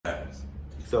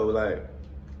So like,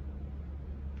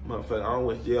 motherfucker, I don't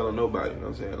wish jail on nobody. You know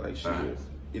what I'm saying? Like, shit,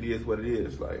 it is what it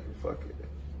is. Like, fuck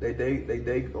it.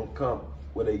 They gonna come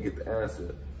where they get the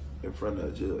answer in front of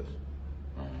a judge.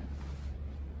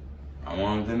 I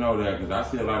wanted to know that because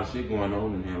I see a lot of shit going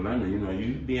on in Atlanta. You know,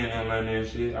 you be in Atlanta and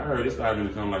shit. I heard it's starting to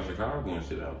become like Chicago and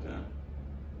shit out there.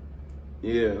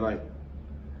 Yeah, like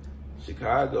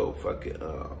Chicago, fucking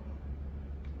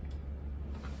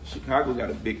Chicago got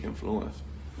a big influence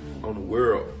on the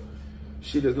world.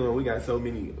 Shit is going. We got so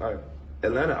many, like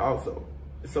Atlanta also.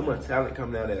 There's so much talent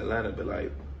coming out of Atlanta, but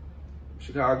like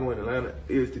Chicago and Atlanta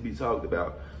is to be talked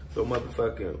about. So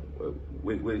motherfucking,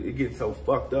 it gets so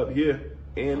fucked up here,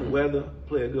 and the weather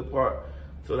play a good part.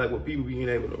 So like with people being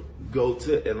able to go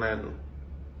to Atlanta,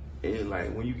 and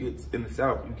like when you get in the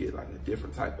South, you get like a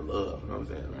different type of love. You know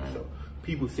what I'm saying? So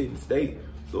people sit and stay.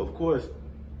 So of course,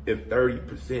 if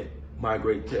 30%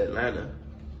 migrate to Atlanta,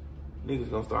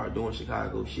 niggas gonna start doing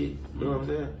Chicago shit. You know what I'm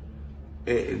saying?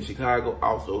 And Chicago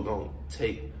also gonna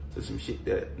take to some shit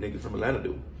that niggas from Atlanta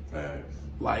do. Thanks.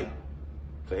 Like,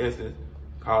 for instance,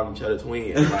 calling each other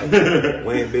twins, like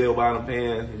wearing bell-bottom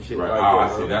pants and shit like that.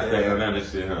 I see. That's that Atlanta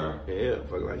shit, huh? Yeah,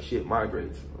 fuck, like shit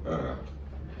migrates.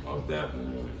 Most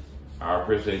definitely. I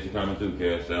appreciate you coming through,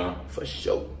 Cash, y'all. For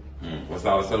sure. What's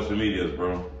all the social medias,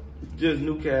 bro? Just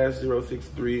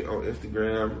newcash063 on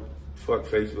Instagram. Fuck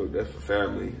Facebook, that's for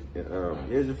family. And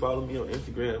yeah, just follow me on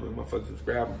Instagram and motherfucker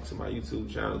subscribe to my YouTube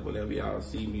channel whenever y'all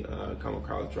see me come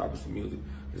across dropping some music.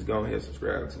 Just go ahead and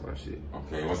subscribe to my shit.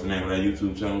 Okay, what's the name of that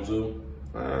YouTube channel too?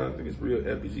 I think it's real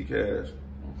FBG Cash.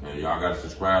 Okay, y'all gotta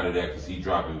subscribe to that because he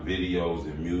dropping videos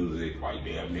and music like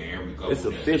damn near every couple It's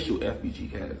days. official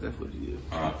FBG Cash, that's what it is.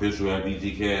 Official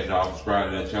FBG Cash, y'all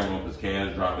subscribe to that channel because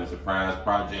Cash dropping surprise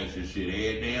projects and shit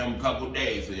every damn couple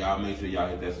days. So y'all make sure y'all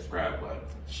hit that subscribe button.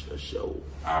 Show.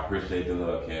 I appreciate the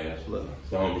love, Cash. Love.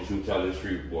 So I'm gonna shoot y'all the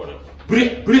street reporter.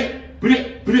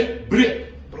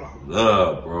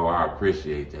 Love, bro. I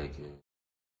appreciate that, kid.